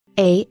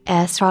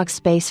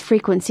ASRock's base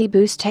frequency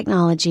boost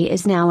technology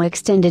is now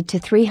extended to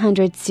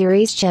 300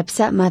 series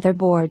chipset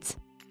motherboards.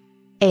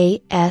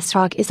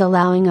 ASRock is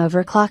allowing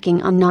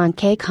overclocking on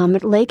non-K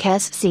Comet Lake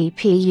S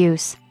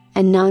CPUs,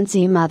 and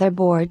non-Z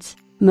motherboards,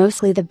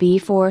 mostly the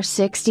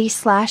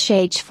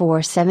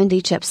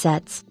B460/H470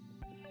 chipsets.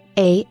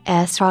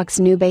 ASRock's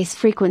new base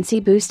frequency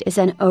boost is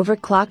an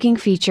overclocking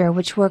feature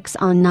which works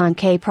on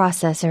non-K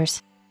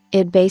processors.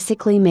 It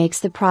basically makes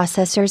the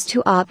processors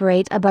to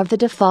operate above the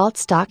default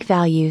stock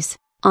values,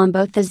 on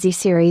both the Z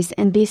series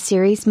and B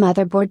series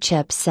motherboard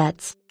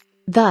chipsets.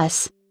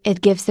 Thus,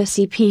 it gives the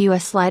CPU a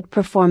slight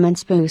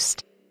performance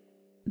boost.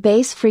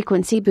 Base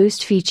frequency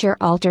boost feature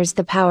alters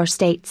the power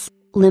states,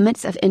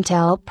 limits of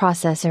Intel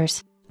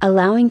processors,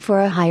 allowing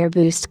for a higher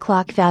boost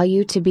clock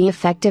value to be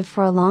effective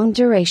for a long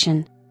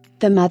duration.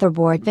 The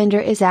motherboard vendor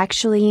is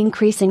actually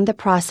increasing the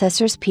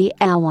processor's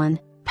PL1,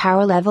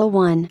 power level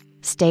 1,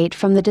 state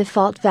from the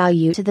default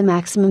value to the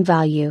maximum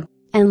value,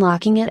 and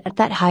locking it at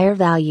that higher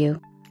value.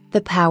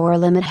 The power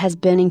limit has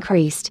been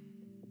increased.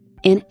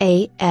 In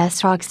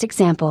ASRock's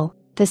example,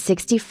 the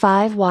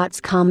 65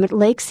 watts Comet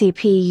Lake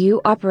CPU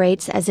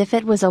operates as if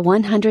it was a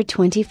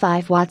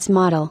 125 watts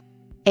model.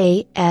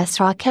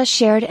 ASRock has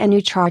shared a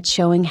new chart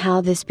showing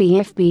how this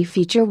BFB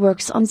feature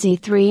works on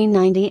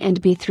Z390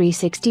 and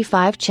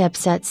B365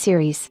 chipset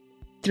series.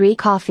 3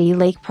 Coffee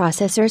Lake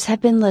processors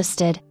have been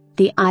listed: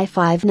 the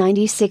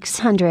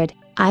i5-9600,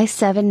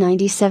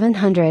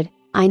 i7-9700,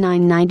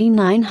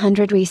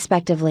 i9-9900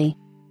 respectively.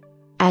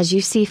 As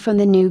you see from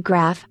the new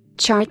graph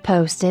chart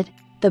posted,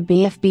 the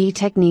BFB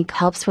technique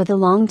helps with a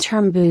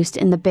long-term boost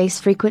in the base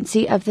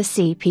frequency of the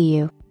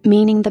CPU,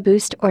 meaning the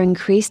boost or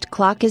increased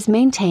clock is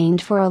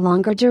maintained for a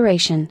longer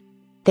duration.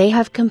 They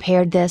have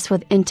compared this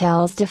with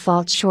Intel's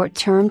default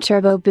short-term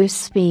turbo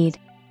boost speed.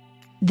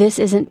 This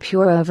isn't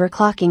pure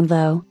overclocking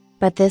though,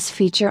 but this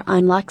feature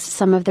unlocks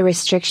some of the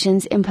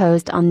restrictions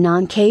imposed on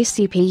non-K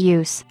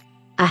CPUs.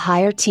 A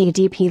higher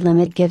TDP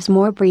limit gives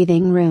more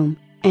breathing room,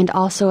 and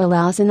also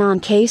allows a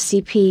non-K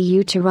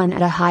CPU to run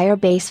at a higher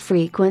base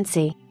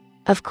frequency.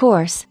 Of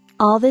course,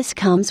 all this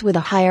comes with a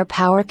higher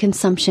power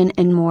consumption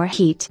and more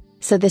heat,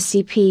 so the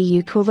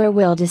CPU cooler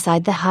will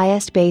decide the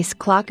highest base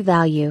clock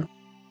value.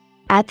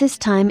 At this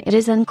time it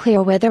is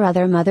unclear whether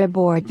other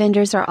motherboard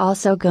vendors are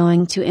also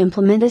going to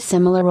implement a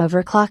similar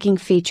overclocking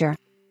feature.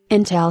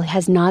 Intel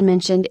has not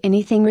mentioned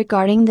anything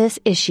regarding this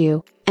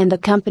issue, and the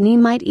company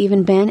might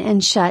even ban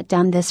and shut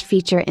down this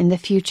feature in the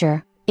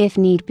future, if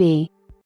need be.